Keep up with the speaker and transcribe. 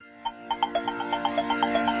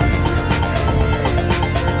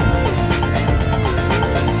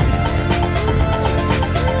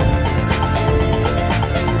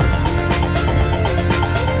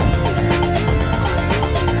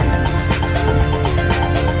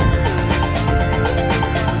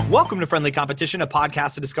Welcome to Friendly Competition, a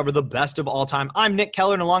podcast to discover the best of all time. I'm Nick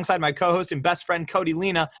Keller, and alongside my co-host and best friend, Cody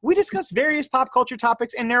Lena, we discuss various pop culture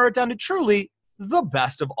topics and narrow it down to truly the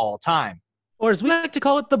best of all time. Or as we like to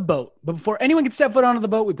call it, the boat. But before anyone can step foot onto the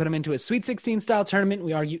boat, we put them into a Sweet 16 style tournament.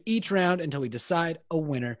 We argue each round until we decide a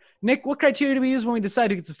winner. Nick, what criteria do we use when we decide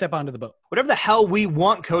who gets to step onto the boat? Whatever the hell we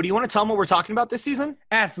want, Cody. You want to tell them what we're talking about this season?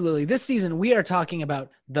 Absolutely. This season, we are talking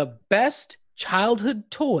about the best childhood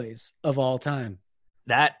toys of all time.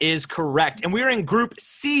 That is correct. And we're in Group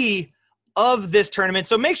C of this tournament.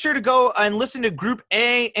 So make sure to go and listen to Group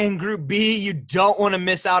A and Group B. You don't want to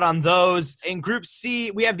miss out on those. In Group C,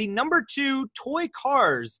 we have the number 2 toy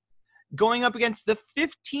cars going up against the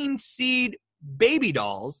 15 seed baby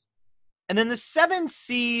dolls. And then the 7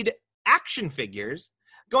 seed action figures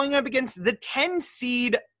going up against the 10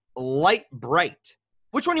 seed Light Bright.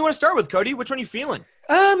 Which one do you want to start with, Cody? Which one are you feeling?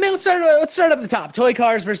 Man, let's start up the top. Toy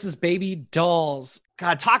cars versus baby dolls.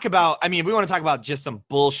 God, talk about, I mean, if we want to talk about just some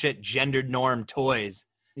bullshit gendered norm toys,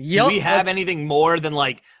 Yep, do we have anything more than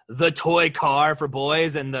like the toy car for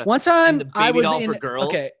boys and the, one time and the baby doll for girls?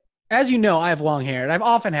 Okay, as you know, I have long hair, and I've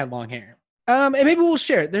often had long hair. And maybe we'll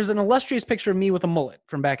share it. There's an illustrious picture of me with a mullet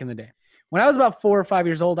from back in the day. When I was about 4 or 5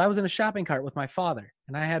 years old, I was in a shopping cart with my father,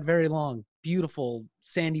 and I had very long, beautiful,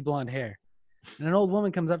 sandy blonde hair. And an old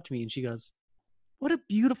woman comes up to me, and she goes, "What a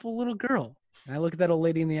beautiful little girl." And I look at that old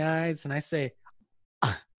lady in the eyes, and I say,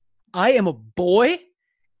 "I am a boy.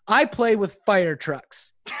 I play with fire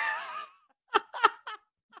trucks."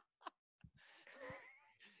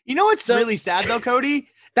 You know what's really sad though, Cody?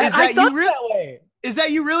 Is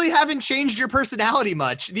that you really haven't changed your personality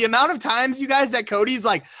much. The amount of times you guys that Cody's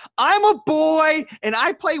like, "I'm a boy and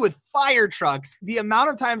I play with fire trucks." The amount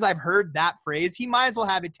of times I've heard that phrase, he might as well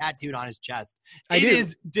have it tattooed on his chest. It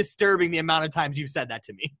is disturbing the amount of times you've said that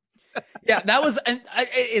to me. Yeah, that was,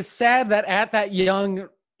 it's sad that at that young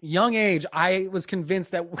age, I was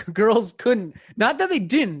convinced that girls couldn't, not that they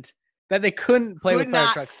didn't, that they couldn't play with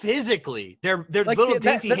fire trucks. Physically. Their Like, little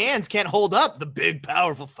dainty hands can't hold up the big,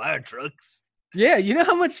 powerful fire trucks. Yeah, you know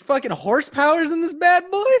how much fucking horsepower is in this bad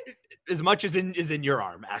boy? As much as is in your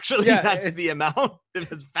arm, actually. Yeah, that's the amount.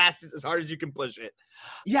 As fast, as hard as you can push it.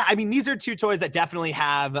 Yeah, I mean, these are two toys that definitely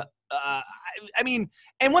have, I mean,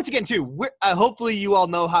 and once again, too, we're, hopefully you all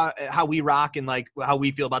know how we rock and like how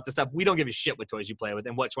we feel about this stuff. We don't give a shit what toys you play with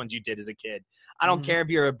and which ones you did as a kid. I don't care if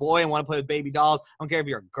you're a boy and want to play with baby dolls. I don't care if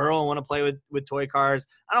you're a girl and want to play with toy cars.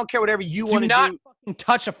 I don't care whatever you want to do. Do not fucking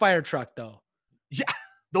touch a fire truck, though. Yeah,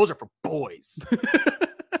 those are for boys.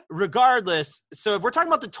 Regardless, so if we're talking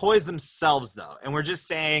about the toys themselves, though, and we're just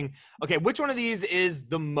saying, okay, which one of these is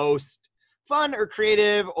the most fun or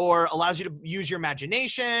creative or allows you to use your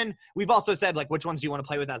imagination? We've also said, like, which ones do you want to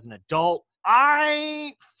play with as an adult?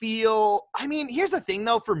 I mean, here's the thing,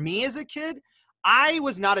 though. For me as a kid, I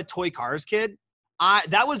was not a toy cars kid.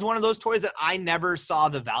 That was one of those toys that I never saw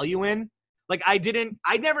the value in. Like, I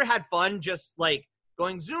never had fun just, like,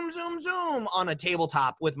 going zoom, zoom, zoom on a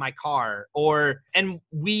tabletop with my car, and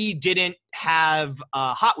we didn't have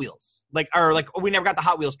Hot Wheels, we never got the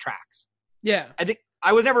Hot Wheels tracks. Yeah. I think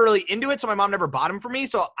I was never really into it, so my mom never bought them for me.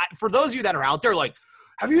 So for those of you that are out there, like,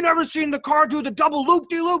 have you never seen the car do the double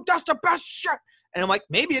loop-de-loop? That's the best shit. And I'm like,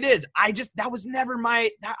 maybe it is. That was never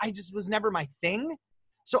was never my thing.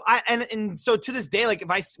 So so to this day, like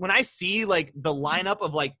when I see like the lineup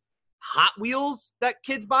of like Hot Wheels that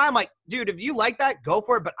kids buy, I'm like, dude, if you like that, go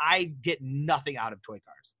for it. But I get nothing out of toy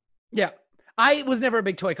cars. Yeah. I was never a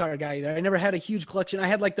big toy car guy either. I never had a huge collection. I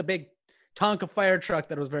had like the big Tonka fire truck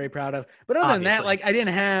that I was very proud of. But other than that, like I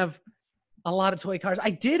didn't have a lot of toy cars. I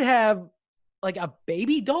did have like a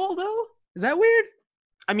baby doll though. Is that weird?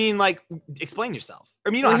 I mean, like, explain yourself. I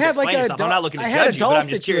mean, you don't have to explain like yourself. I'm not looking to judge you, but I'm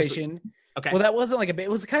just curious. Okay. Well, that wasn't like it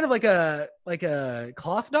was kind of like a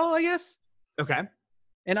cloth doll, I guess. Okay.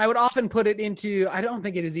 And I would often put it into, I don't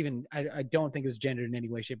think it was gendered in any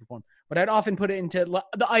way, shape, or form, but I'd often put it into,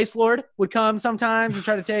 the Ice Lord would come sometimes and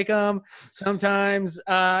try to take them. Sometimes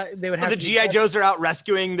they would have the G.I. Joes are out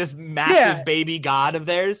rescuing this massive baby god of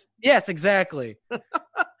theirs. Yes, exactly.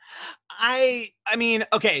 I mean,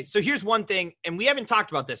 okay, so here's one thing, and we haven't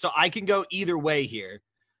talked about this, so I can go either way here,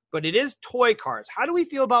 but it is toy cars. How do we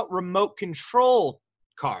feel about remote control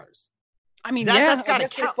cars? I mean, that's got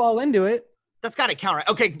to fall into it. That's got to count, right?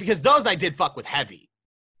 Okay, because those I did fuck with heavy.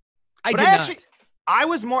 I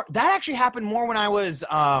was more, that actually happened more when I was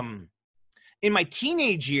in my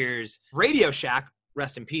teenage years. Radio Shack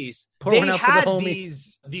rest in peace. Pour They one out for the had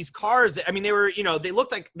homie. these cars. I mean, they were, they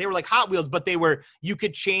looked like they were like Hot Wheels, but you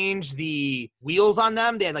could change the wheels on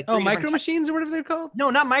them. They had like three Micro different Machines or whatever they're called? No,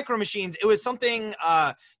 not Micro Machines. It was something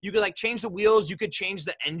you could like change the wheels, you could change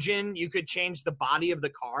the engine, you could change the body of the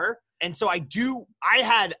car. And so I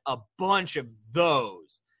had a bunch of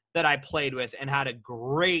those that I played with and had a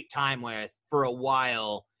great time with for a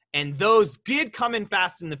while. And those did come in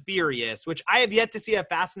Fast and the Furious, which I have yet to see a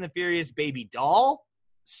Fast and the Furious baby doll.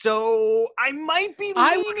 So I might be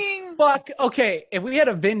leaning. Okay, if we had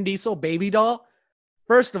a Vin Diesel baby doll,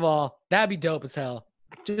 first of all, that'd be dope as hell.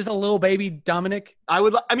 Just a little baby Dominic.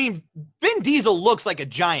 Vin Diesel looks like a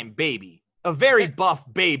giant baby, a very buff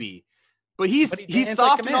baby. But he's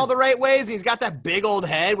soft in all the right ways. And he's got that big old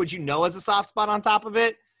head, which has a soft spot on top of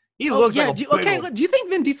it. He looks like do you think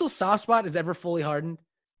Vin Diesel's soft spot is ever fully hardened?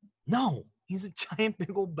 No, he's a giant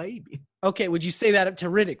big old baby. Okay, would you say that to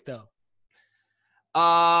Riddick though?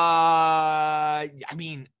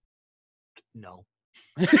 No.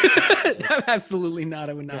 Absolutely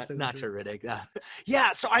not. I would not say not to Riddick.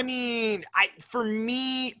 Yeah, so for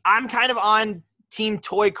me, I'm kind of on Team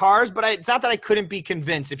Toy Cars, but it's not that I couldn't be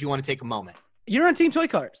convinced if you want to take a moment. You're on Team Toy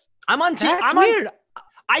Cars. I'm on Team. That's weird.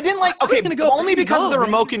 I didn't like. Okay, only because of the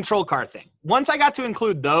remote control car thing. Once I got to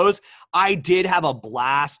include those, I did have a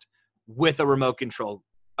blast with a remote control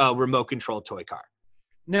toy car.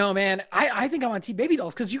 No, man, I think I'm on Team Baby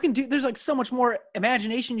Dolls because you can do. There's like so much more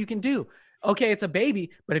imagination you can do. Okay, it's a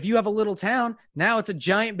baby, but if you have a little town, now it's a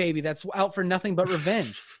giant baby that's out for nothing but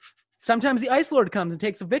revenge. Sometimes the Ice Lord comes and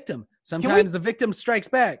takes a victim. Sometimes the victim strikes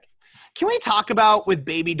back. Can we talk about with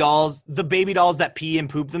baby dolls, the baby dolls that pee and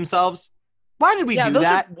poop themselves? Why did we do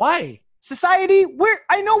that? Why? Society,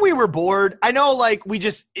 I know we were bored. I know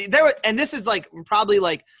and this is like probably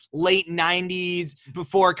like late 90s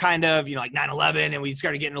before kind of, like 9/11 and we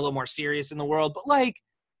started getting a little more serious in the world. But like,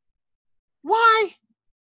 why?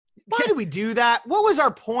 Why did we do that? What was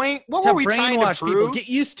our point? What were we trying to prove? People. Get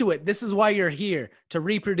used to it. This is why you're here, to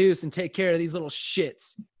reproduce and take care of these little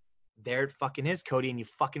shits. There it fucking is, Cody, and you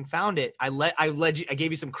fucking found it. I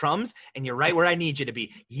gave you some crumbs, and you're right where I need you to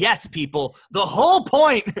be. Yes, people, the whole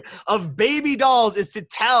point of baby dolls is to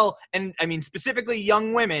tell, and I mean specifically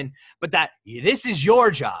young women, but that this is your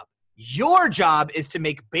job. Your job is to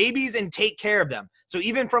make babies and take care of them. So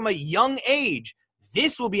even from a young age,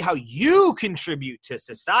 this will be how you contribute to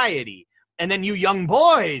society. And then you young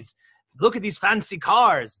boys, look at these fancy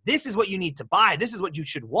cars. This is what you need to buy. This is what you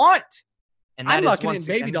should want. And I'm locking in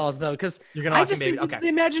baby dolls though, because I just think the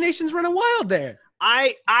imagination's running wild there.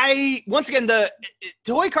 I once again, the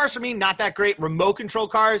toy cars for me, not that great. Remote control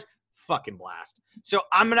cars, fucking blast. So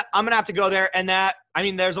I'm gonna have to go there. And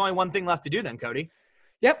there's only one thing left to do then, Cody.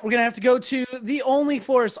 Yep, we're gonna have to go to the only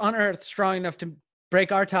force on Earth strong enough to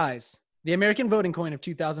break our ties. The American voting coin of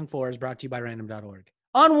 2004 is brought to you by random.org.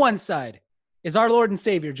 On one side is our Lord and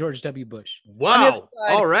Savior, George W. Bush. Wow.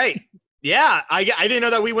 All right. Yeah. I didn't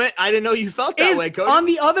know that I didn't know you felt that way, Cody. On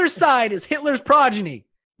the other side is Hitler's progeny,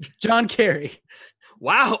 John Kerry.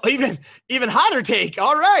 Wow. Even hotter take.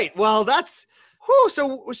 All right. Well, that's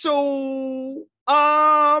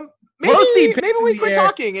maybe we quit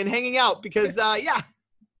talking and hanging out because yeah.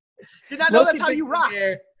 Did not know that's how you rocked.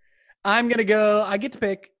 I'm going to go. I get to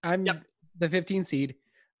pick. I'm the 15 seed.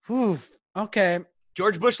 Whew. Okay.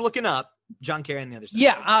 George Bush looking up. John Kerry on the other side.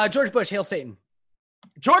 Yeah. George Bush. Hail Satan.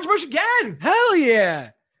 George Bush again. Hell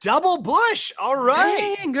yeah. Double Bush. All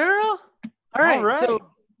right. Dang, girl. All right. So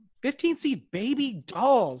 15 seed baby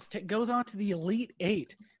dolls goes on to the Elite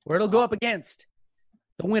Eight, where it'll go up against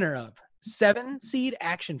the winner of 7 seed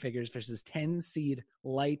action figures versus 10 seed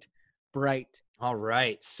light bright. All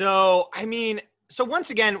right. So, so once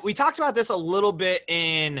again, we talked about this a little bit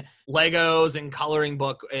in Legos and coloring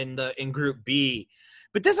book in group B,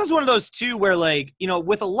 but this is one of those too where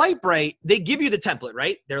with a light bright, they give you the template,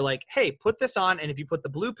 right? They're like, hey, put this on. And if you put the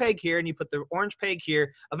blue peg here and you put the orange peg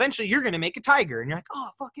here, eventually you're going to make a tiger. And you're like, oh,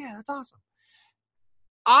 fuck yeah, that's awesome.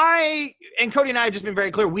 And Cody and I have just been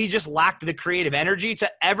very clear. We just lacked the creative energy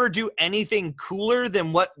to ever do anything cooler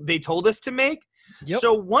than what they told us to make. Yep.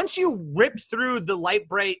 So once you rip through the light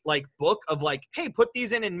bright book of hey, put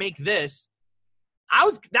these in and make this,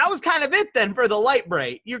 that was kind of it then for the light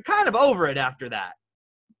bright. You're kind of over it after that.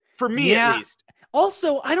 For me at least.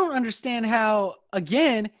 Also, I don't understand how,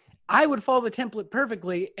 again, I would follow the template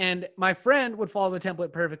perfectly and my friend would follow the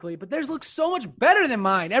template perfectly, but theirs looks so much better than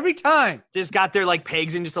mine every time. Just got their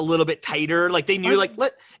pegs in just a little bit tighter. They knew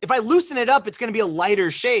if I loosen it up, it's going to be a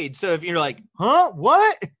lighter shade. So if you're like, huh,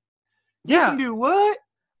 what? You can do what?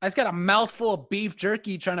 I just got a mouthful of beef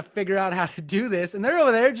jerky trying to figure out how to do this. And they're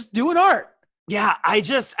over there just doing art. Yeah,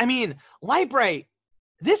 light bright.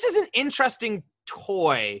 this is an interesting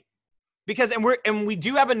toy because we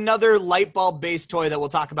do have another light bulb based toy that we'll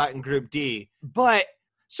talk about in Group D. But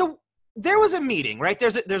so there was a meeting, right?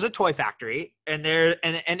 There's a toy factory, and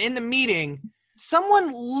in the meeting,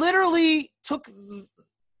 someone literally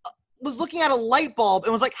was looking at a light bulb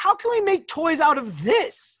and was like, how can we make toys out of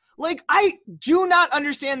this? Like, I do not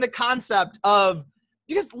understand the concept of,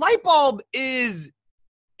 because light bulb is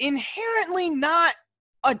inherently not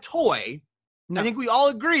a toy. No. I think we all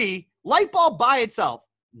agree, light bulb by itself,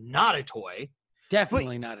 not a toy.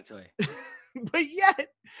 Definitely not a toy. But yet,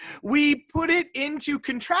 we put it into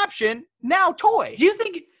contraption, now toy. Do you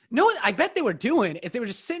think, no, what I bet they were doing is they were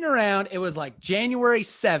just sitting around. It was like January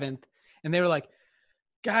 7th, and they were like,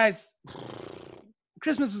 guys,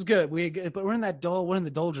 Christmas was good. But we're in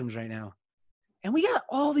the doldrums right now. And we got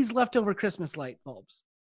all these leftover Christmas light bulbs.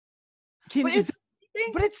 But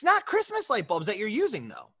it's not Christmas light bulbs that you're using,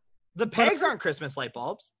 though. The pegs aren't Christmas light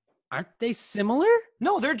bulbs. Aren't they similar?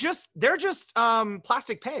 No, they're just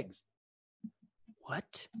plastic pegs.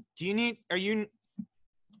 What? Do you need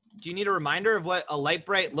a reminder of what a Light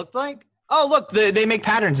Bright looked like? Oh, look, they make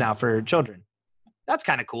patterns now for children. That's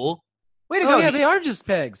kind of cool. Way to go. Yeah, they are just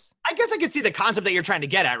pegs. I guess I could see the concept that you're trying to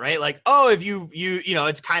get at, right? Like, oh, if you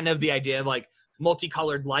it's kind of the idea of like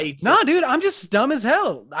multicolored lights. No, dude, I'm just dumb as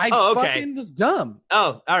hell. I fucking was dumb.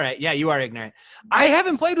 Oh, all right. Yeah, you are ignorant. I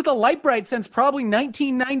haven't played with a Light Bright since probably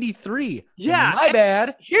 1993. Yeah. My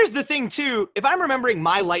bad. Here's the thing too. If I'm remembering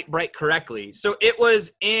my Light Bright correctly, so it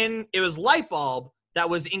was light bulb that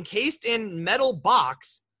was encased in metal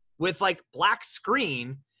box with like black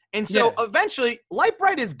screen. And so eventually Light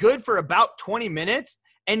Bright is good for about 20 minutes.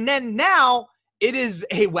 And then now it is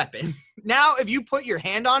a weapon. Now, if you put your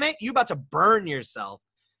hand on it, you're about to burn yourself.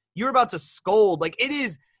 You're about to scold. Like,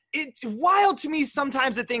 it's wild to me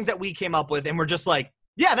sometimes the things that we came up with, and we're just like,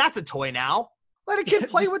 yeah, that's a toy now. Let a kid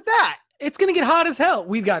play with that. It's going to get hot as hell.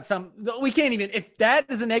 We've got we can't even, if that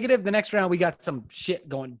is a negative, the next round, we got some shit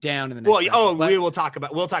going down in the next round. We'll talk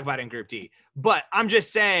about it in Group D. But I'm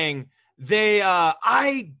just saying,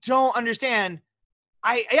 I don't understand.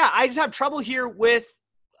 I just have trouble here with,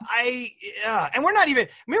 and we're not even,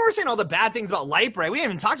 we're saying all the bad things about Light Bright. We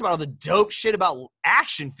haven't even talked about all the dope shit about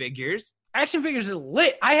action figures. Action figures are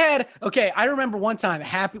lit. I remember one time,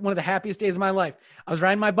 one of the happiest days of my life. I was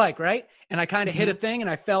riding my bike, right? And I kind of hit a thing and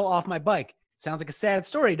I fell off my bike. Sounds like a sad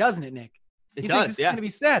story, doesn't it, Nick? It you does, think this is going to be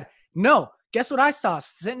sad? No. Guess what I saw?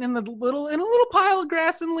 Sitting in a little pile of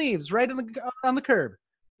grass and leaves right on the curb.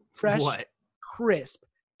 Fresh, crisp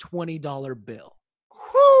 $20 bill.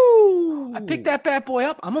 Whoo! I picked that bad boy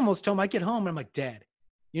up. I'm almost home. I get home and I'm like, Dad,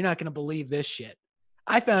 you're not going to believe this shit.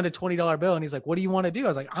 I found a $20 bill and he's like, what do you want to do? I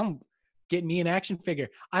was like, I'm getting me an action figure.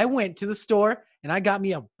 I went to the store and I got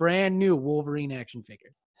me a brand new Wolverine action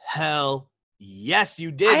figure. Hell yes,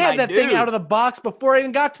 you did. I had that thing out of the box before I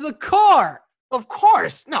even got to the car. Of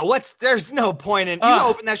course. No, there's no point in, you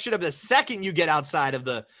open that shit up the second you get outside of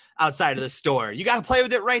the store. You got to play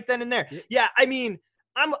with it right then and there. Yeah. I mean,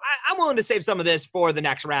 I'm willing to save some of this for the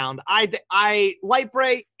next round. Light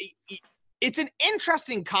Bright, it's an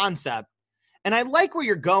interesting concept, and I like where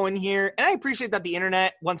you're going here, and I appreciate that the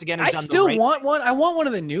internet once again has done the right. Want one. I want one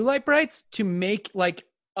of the new Light Brights to make like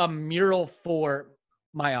a mural for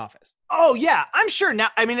my office. Oh yeah, I'm sure now.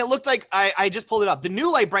 I mean, it looked like I just pulled it up. The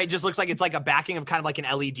new Light Bright just looks like it's like a backing of kind of like an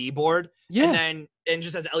LED board. Yeah, and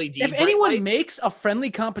just has LED. If anyone makes a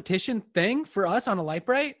friendly competition thing for us on a Light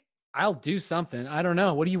Bright, I'll do something. I don't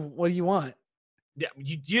know. What do you want? Yeah,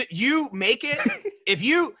 you make it.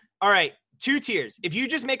 All right, 2 tiers. If you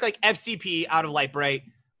just make like FCP out of Light Bright,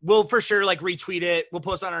 we'll for sure like retweet it. We'll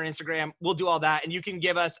post on our Instagram. We'll do all that, and you can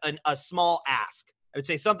give us a small ask. I would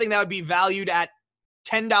say something that would be valued at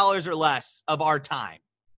 $10 or less of our time,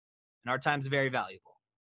 and our time is very valuable.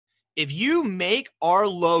 If you make our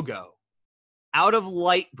logo out of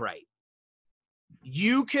Light Bright,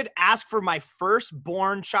 you could ask for my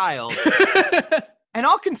firstborn child and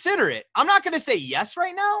I'll consider it. I'm not going to say yes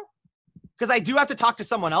right now because I do have to talk to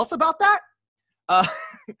someone else about that.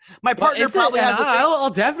 My partner probably has.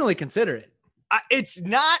 I'll definitely consider it. It's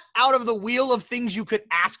not out of the wheel of things you could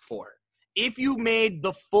ask for if you made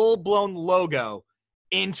the full-blown logo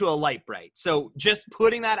into a Light Bright. So just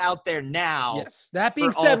putting that out there now. Yes. That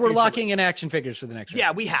being said, we're locking in action figures for the next round.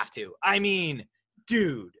 Yeah, we have to. I mean,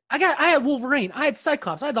 dude. I had Wolverine. I had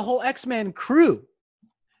Cyclops. I had the whole X-Men crew.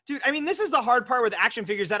 Dude, I mean, this is the hard part with action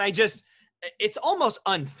figures that it's almost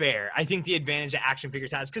unfair. I think the advantage that action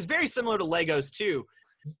figures has, because very similar to Legos too.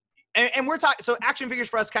 And we're talking, so action figures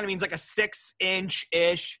for us kind of means like a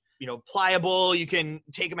 6-inch-ish pliable. You can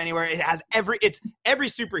take them anywhere. It's every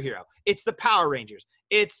superhero. It's the Power Rangers.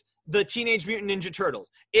 It's the Teenage Mutant Ninja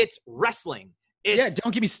Turtles. It's wrestling.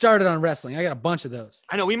 Don't get me started on wrestling. I got a bunch of those.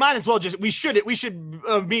 I know we might as well we should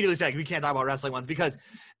immediately say we can't talk about wrestling ones because,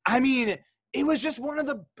 I mean, it was just one of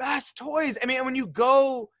the best toys. I mean, when you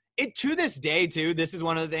go it to this day too, this is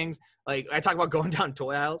one of the things, like I talk about going down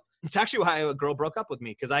toy aisles. It's actually why a girl broke up with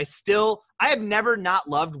me because I have never not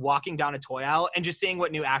loved walking down a toy aisle and just seeing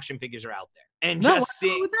what new action figures are out there and just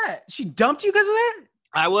seeing with that. She dumped you because of that?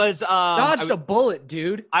 I was dodged a bullet,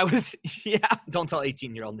 dude. Don't tell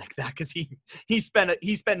 18-year-old Nick that because he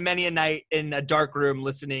spent many a night in a dark room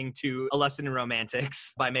listening to A Lesson in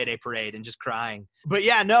Romantics by Mayday Parade and just crying. But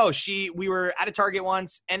yeah, no, we were at a Target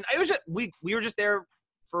once and it was just we were just there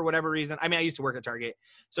for whatever reason. I mean, I used to work at Target,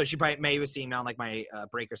 so she probably maybe was seeing me on like my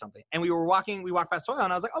break or something. And we walked past toy aisle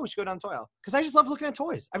and I was like, oh, we should go down toy aisle because I just love looking at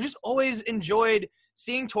toys. I've just always enjoyed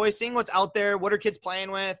seeing toys, seeing what's out there, what are kids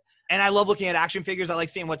playing with. And I love looking at action figures. I like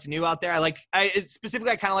seeing what's new out there. I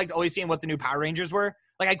kind of liked always seeing what the new Power Rangers were.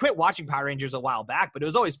 Like I quit watching Power Rangers a while back, but it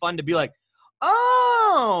was always fun to be like,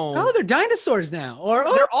 oh, they're dinosaurs now. Or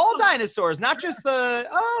they're all dinosaurs, not just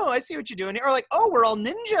I see what you're doing here. Or like, we're all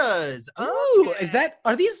ninjas. Ooh,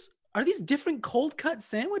 are these different cold cut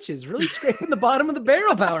sandwiches really scraping the bottom of the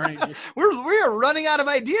barrel, Power Rangers? We are running out of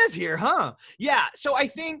ideas here, huh? Yeah. So I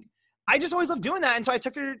think I just always loved doing that. And so I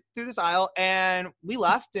took her through this aisle and we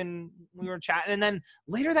left and we were chatting. And then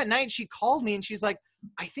later that night she called me and she's like,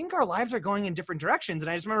 I think our lives are going in different directions. And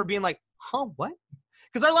I just remember being like, huh, what?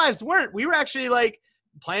 Because our lives weren't. We were actually like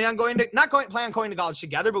planning on going to college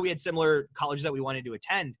together, but we had similar colleges that we wanted to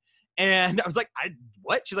attend. And I was like,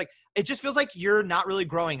 what? She's like, it just feels like you're not really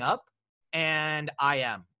growing up and I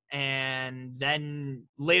am. And then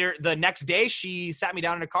later the next day she sat me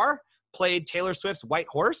down in a car, played Taylor Swift's White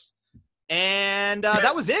Horse. And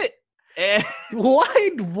that was it. And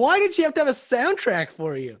why did she have to have a soundtrack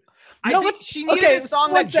for you? I think she needed a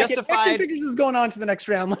song that justified. Action Figures is going on to the next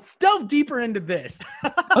round. Let's delve deeper into this.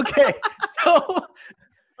 Okay, so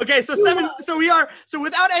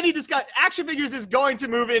without any discussion, Action Figures is going to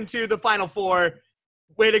move into the final four.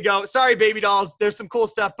 Way to go. Sorry, baby dolls. There's some cool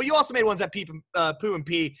stuff, but you also made ones that poo and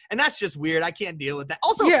pee, and that's just weird. I can't deal with that.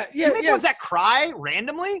 Also, you make ones that cry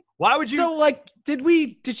randomly? Why would you? So, like,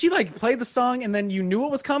 did she, like, play the song and then you knew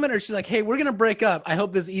it was coming, or she's like, hey, we're going to break up. I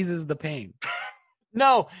hope this eases the pain.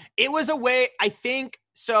 No, it was a way, I think.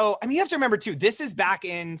 So, I mean, you have to remember, too, this is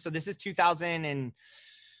 2000, and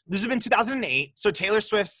this has been 2008. So, Taylor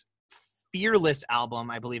Swift's Fearless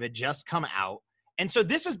album, I believe, had just come out. And so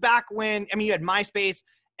this was back when, I mean, you had MySpace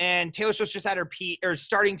and Taylor Swift just had her peak or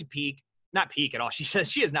starting to peak, not peak at all. She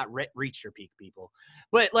says she has not reached her peak, people.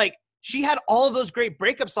 But like she had all of those great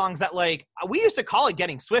breakup songs that like, we used to call it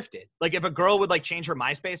getting Swifted. Like if a girl would like change her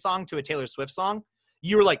MySpace song to a Taylor Swift song,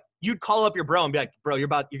 you were like, you'd call up your bro and be like, bro, you're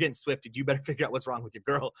getting Swifted. You better figure out what's wrong with your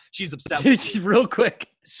girl. She's upset with you. Real quick.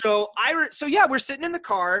 So yeah, we're sitting in the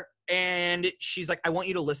car and she's like, I want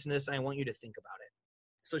you to listen to this and I want you to think about it.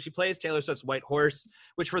 So she plays Taylor Swift's White Horse,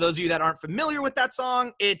 which for those of you that aren't familiar with that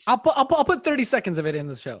song, it's... I'll put 30 seconds of it in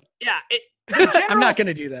the show. Yeah. I'm not going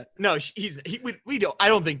to do that. No, we don't. I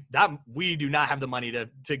don't think that we do not have the money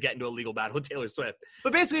to get into a legal battle with Taylor Swift.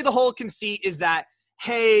 But basically the whole conceit is that,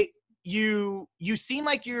 hey, you seem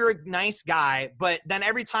like you're a nice guy, but then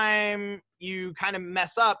every time you kind of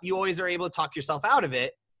mess up, you always are able to talk yourself out of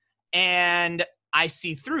it. And I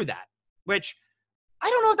see through that, which... I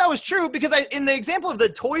don't know if that was true because in the example of the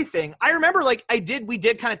toy thing, I remember like we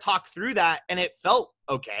did kind of talk through that and it felt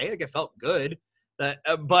okay. Like it felt good,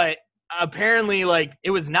 but apparently like it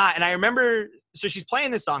was not. And I remember, so she's playing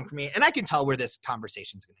this song for me and I can tell where this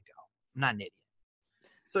conversation's going to go. I'm not an idiot.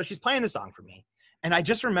 So she's playing the song for me. And I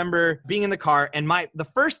just remember being in the car and the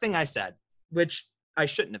first thing I said, which I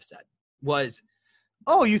shouldn't have said was,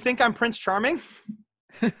 oh, you think I'm Prince Charming?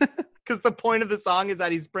 Because the point of the song is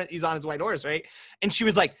that he's on his white horse, right? And she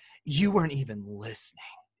was like, you weren't even listening.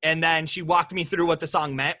 And then she walked me through what the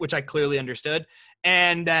song meant, which I clearly understood,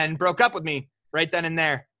 and then broke up with me right then and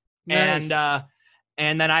there. Nice.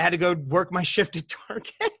 And then I had to go work my shift at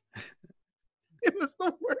Target. It was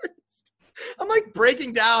the worst. I'm like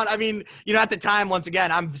breaking down. I mean, at the time, once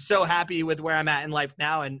again, I'm so happy with where I'm at in life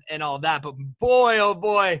now and all of that. But boy, oh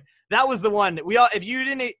boy, that was the one.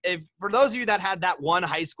 If for those of you that had that one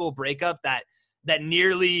high school breakup that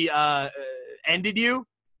nearly ended you,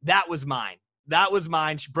 that was mine. That was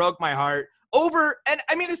mine. She broke my heart over. And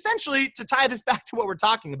I mean, essentially, to tie this back to what we're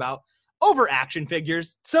talking about, over action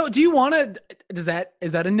figures. So do you want to, is that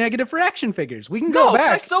a negative for action figures? We can go back.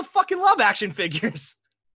 I still fucking love action figures.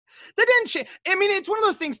 That didn't change. I mean, it's one of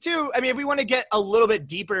those things too. I mean, if we want to get a little bit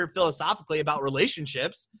deeper philosophically about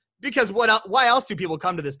relationships, because why else do people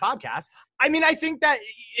come to this podcast? I mean, I think that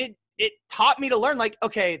it taught me to learn, like,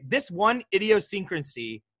 okay, this one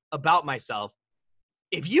idiosyncrasy about myself,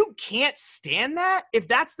 if you can't stand that, if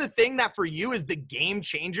that's the thing that for you is the game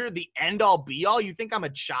changer, the end all be all, you think I'm a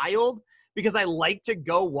child because I like to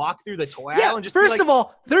go walk through the toy aisle and just first of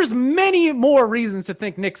all, there's many more reasons to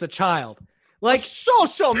think Nick's a child. Like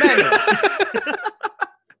so many.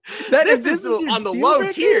 This is on the low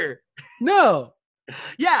tier. No.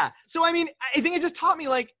 Yeah. So I mean, I think it just taught me,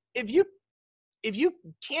 like, if you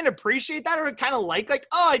can't appreciate that or kind of like,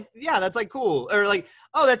 oh yeah, that's like cool, or like,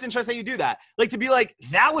 oh, that's interesting you do that, like, to be like,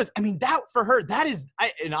 that was, I mean, that for her, that is,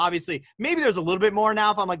 and obviously maybe there's a little bit more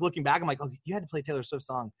now if I'm like looking back, I'm like, oh, you had to play Taylor Swift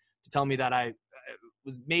song to tell me that I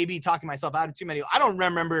was maybe talking myself out of too many. I don't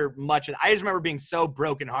remember much of it. I just remember being so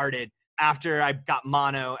brokenhearted after I got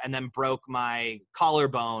mono and then broke my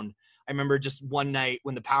collarbone. I remember just one night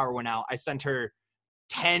when the power went out, I sent her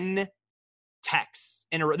 10 texts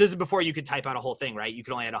in a row. This is before you could type out a whole thing, right? You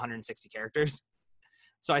could only add 160 characters.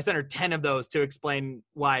 So I sent her 10 of those to explain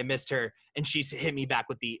why I missed her, and she hit me back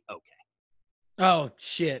with the okay. Oh,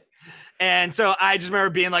 shit. And so I just remember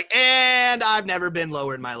being like, and I've never been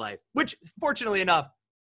lower in my life, which fortunately enough,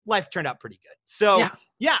 life turned out pretty good. So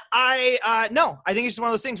yeah, I think it's just one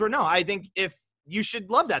of those things where no, I think if you should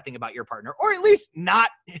love that thing about your partner, or at least not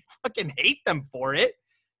fucking hate them for it.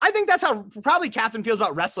 I think that's how probably Catherine feels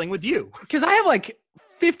about wrestling with you. Because I have like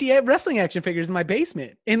 50 wrestling action figures in my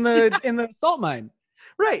basement in the salt mine.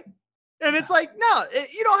 Right. And it's like, no,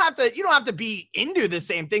 you don't have to be into the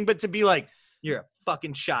same thing, but to be like, you're a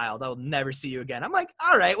fucking child, I'll never see you again. I'm like,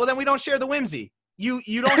 all right, well then we don't share the whimsy. You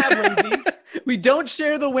don't have whimsy. We don't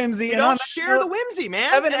share the whimsy. We don't share the whimsy,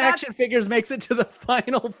 man. 7 action figures makes it to the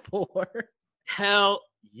final 4. Hell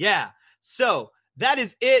yeah. So that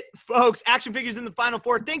is it, folks. Action figures in the final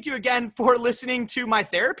 4. Thank you again for listening to my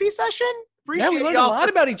therapy session. Appreciate we learned a lot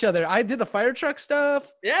about each other. I did the fire truck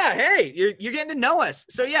stuff. Yeah, hey, you're getting to know us.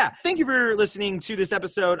 So yeah, thank you for listening to this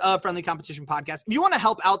episode of Friendly Competition Podcast. If you want to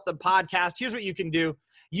help out the podcast, here's what you can do.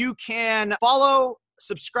 You can follow,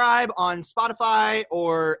 subscribe on Spotify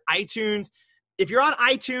or iTunes. If you're on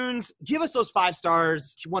iTunes, give us those 5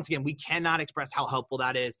 stars. Once again, we cannot express how helpful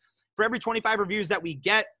that is. For every 25 reviews that we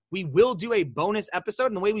get, we will do a bonus episode.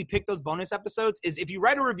 And the way we pick those bonus episodes is if you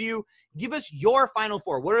write a review, give us your final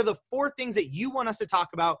 4. What are the 4 things that you want us to talk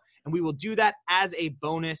about? And we will do that as a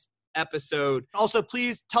bonus episode. Also,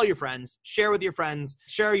 please tell your friends, share with your friends,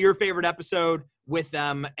 share your favorite episode with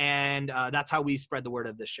them. And that's how we spread the word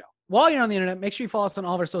of this show. While you're on the internet, make sure you follow us on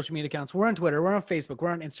all of our social media accounts. We're on Twitter, we're on Facebook, we're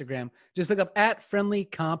on Instagram. Just look up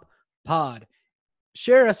 @FriendlyCompPod.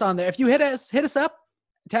 Share us on there. If you hit us up,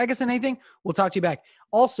 tag us in anything, we'll talk to you back.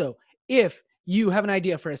 Also, if you have an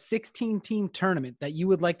idea for a 16-team tournament that you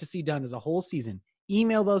would like to see done as a whole season,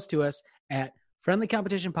 email those to us at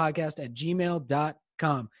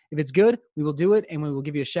friendlycompetitionpodcast@gmail.com. If it's good, we will do it, and we will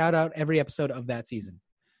give you a shout out every episode of that season.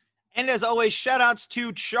 And as always, shout outs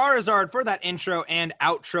to Charizard for that intro and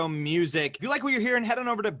outro music. If you like what you're hearing, head on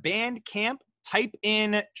over to Bandcamp, type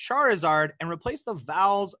in Charizard, and replace the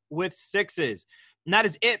vowels with 6s. And that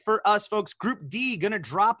is it for us, folks. Group D gonna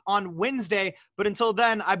drop on Wednesday. But until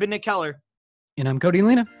then, I've been Nick Keller. And I'm Cody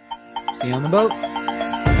Lena. See you on the boat.